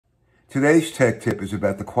Today's tech tip is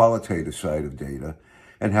about the qualitative side of data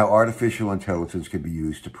and how artificial intelligence can be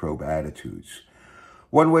used to probe attitudes.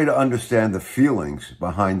 One way to understand the feelings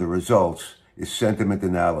behind the results is sentiment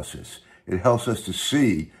analysis. It helps us to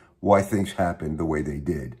see why things happened the way they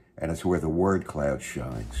did, and it's where the word cloud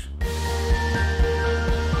shines.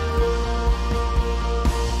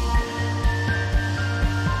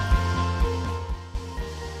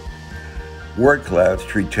 Word clouds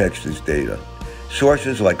treat text as data.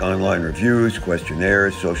 Sources like online reviews,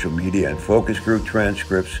 questionnaires, social media, and focus group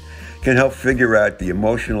transcripts can help figure out the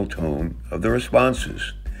emotional tone of the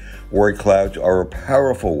responses. Word clouds are a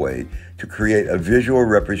powerful way to create a visual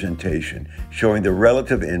representation showing the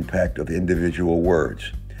relative impact of individual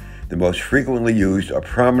words. The most frequently used or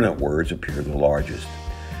prominent words appear the largest.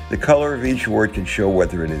 The color of each word can show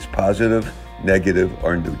whether it is positive, negative,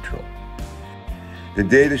 or neutral. The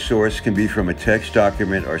data source can be from a text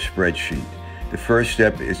document or spreadsheet. The first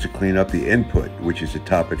step is to clean up the input, which is a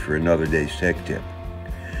topic for another day's tech tip.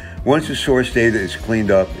 Once the source data is cleaned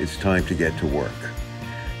up, it's time to get to work.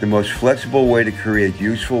 The most flexible way to create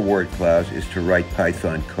useful word clouds is to write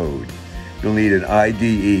Python code. You'll need an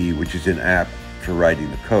IDE, which is an app for writing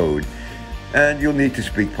the code, and you'll need to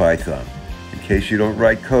speak Python. In case you don't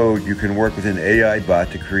write code, you can work with an AI bot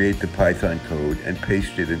to create the Python code and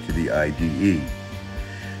paste it into the IDE.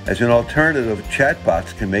 As an alternative,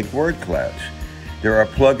 chatbots can make word clouds. There are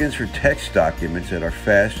plugins for text documents that are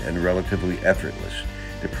fast and relatively effortless.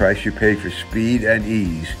 The price you pay for speed and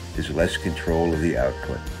ease is less control of the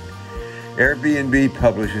output. Airbnb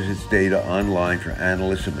publishes its data online for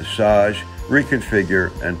analysts to massage,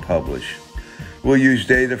 reconfigure, and publish. We'll use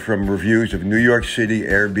data from reviews of New York City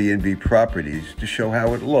Airbnb properties to show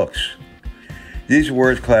how it looks. These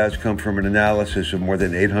word clouds come from an analysis of more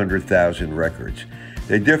than 800,000 records.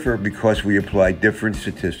 They differ because we apply different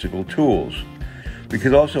statistical tools. We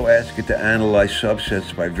could also ask it to analyze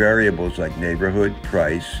subsets by variables like neighborhood,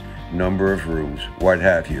 price, number of rooms, what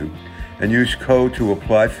have you, and use code to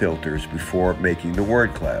apply filters before making the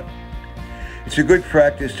word cloud. It's a good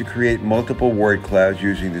practice to create multiple word clouds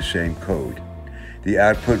using the same code. The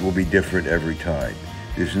output will be different every time.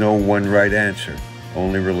 There's no one right answer,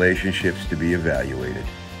 only relationships to be evaluated.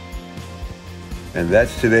 And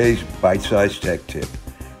that's today's bite-sized tech tip.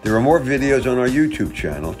 There are more videos on our YouTube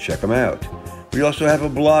channel. Check them out. We also have a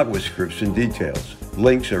blog with scripts and details.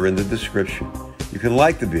 Links are in the description. You can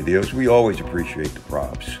like the videos. We always appreciate the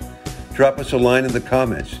props. Drop us a line in the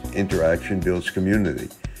comments. Interaction builds community.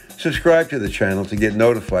 Subscribe to the channel to get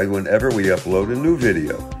notified whenever we upload a new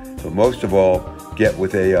video. But most of all, get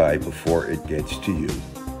with AI before it gets to you.